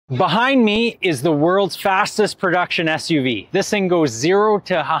Behind me is the world's fastest production SUV. This thing goes 0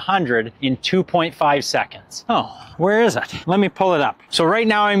 to 100 in 2.5 seconds. Oh, where is it? Let me pull it up. So right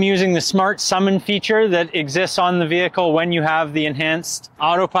now I'm using the Smart Summon feature that exists on the vehicle when you have the enhanced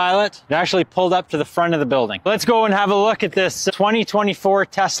autopilot. It actually pulled up to the front of the building. Let's go and have a look at this 2024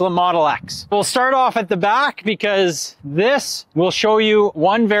 Tesla Model X. We'll start off at the back because this will show you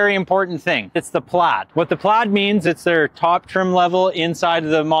one very important thing. It's the Plaid. What the Plaid means, it's their top trim level inside of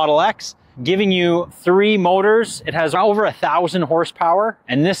the Model X, giving you 3 motors. It has over 1,000 horsepower,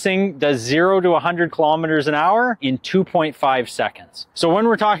 and this thing does 0 to 100 kilometers an hour in 2.5 seconds. So when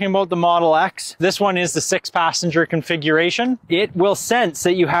we're talking about the Model X, this one is the 6-passenger configuration. It will sense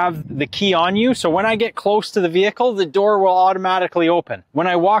that you have the key on you, so when I get close to the vehicle, the door will automatically open. When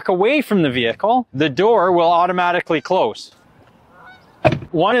I walk away from the vehicle, the door will automatically close.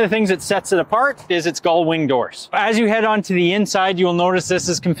 One of the things that sets it apart is its gull wing doors. As you head onto the inside, you'll notice this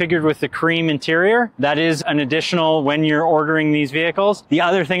is configured with the cream interior. That is an additional when you're ordering these vehicles. The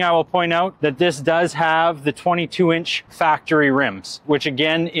other thing I will point out that this does have the 22-inch factory rims, which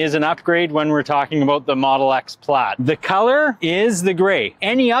again is an upgrade when we're talking about the Model X Plaid. The color is the gray.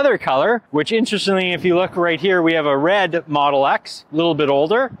 Any other color, which interestingly, if you look right here, we have a red Model X, a little bit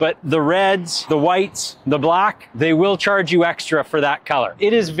older, but the reds, the whites, the black, they will charge you extra for that color.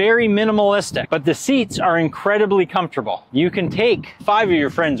 It is very minimalistic, but the seats are incredibly comfortable. You can take 5 of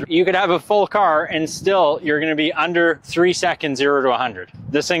your friends. You could have a full car and still you're going to be under 3 seconds 0 to 100.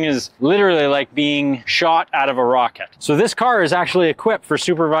 This thing is literally like being shot out of a rocket. So this car is actually equipped for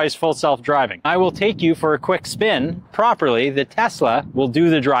supervised full self-driving. I will take you for a quick spin. Properly, the Tesla will do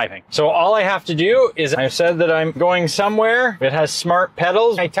the driving. So all I have to do is, I've said that I'm going somewhere. It has smart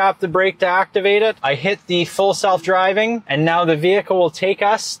pedals. I tap the brake to activate it. I hit the full self-driving, and now the vehicle will take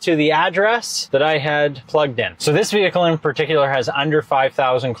us to the address that I had plugged in. So this vehicle in particular has under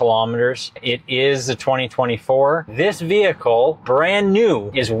 5,000 kilometers. It is a 2024. This vehicle, brand new,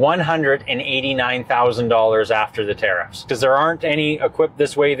 is $189,000 after the tariffs, because there aren't any equipped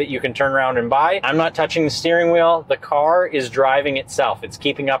this way that you can turn around and buy. I'm not touching the steering wheel. The car is driving itself. It's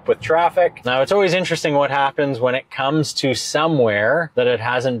keeping up with traffic. Now, it's always interesting what happens when it comes to somewhere that it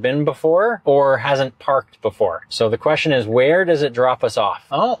hasn't been before or hasn't parked before. So the question is, where does it drop us off?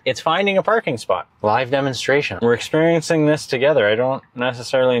 Oh, it's finding a parking spot. Live demonstration. We're experiencing this together. I don't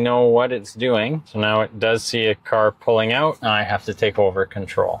necessarily know what it's doing. So now it does see a car pulling out. I have to take over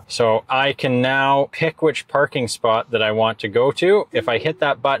control. So I can now pick which parking spot that I want to go to. If I hit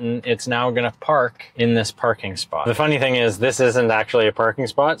that button, it's now going to park in this parking spot. The funny thing is, this isn't actually a parking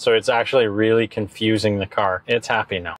spot, so it's actually really confusing the car. It's happy now.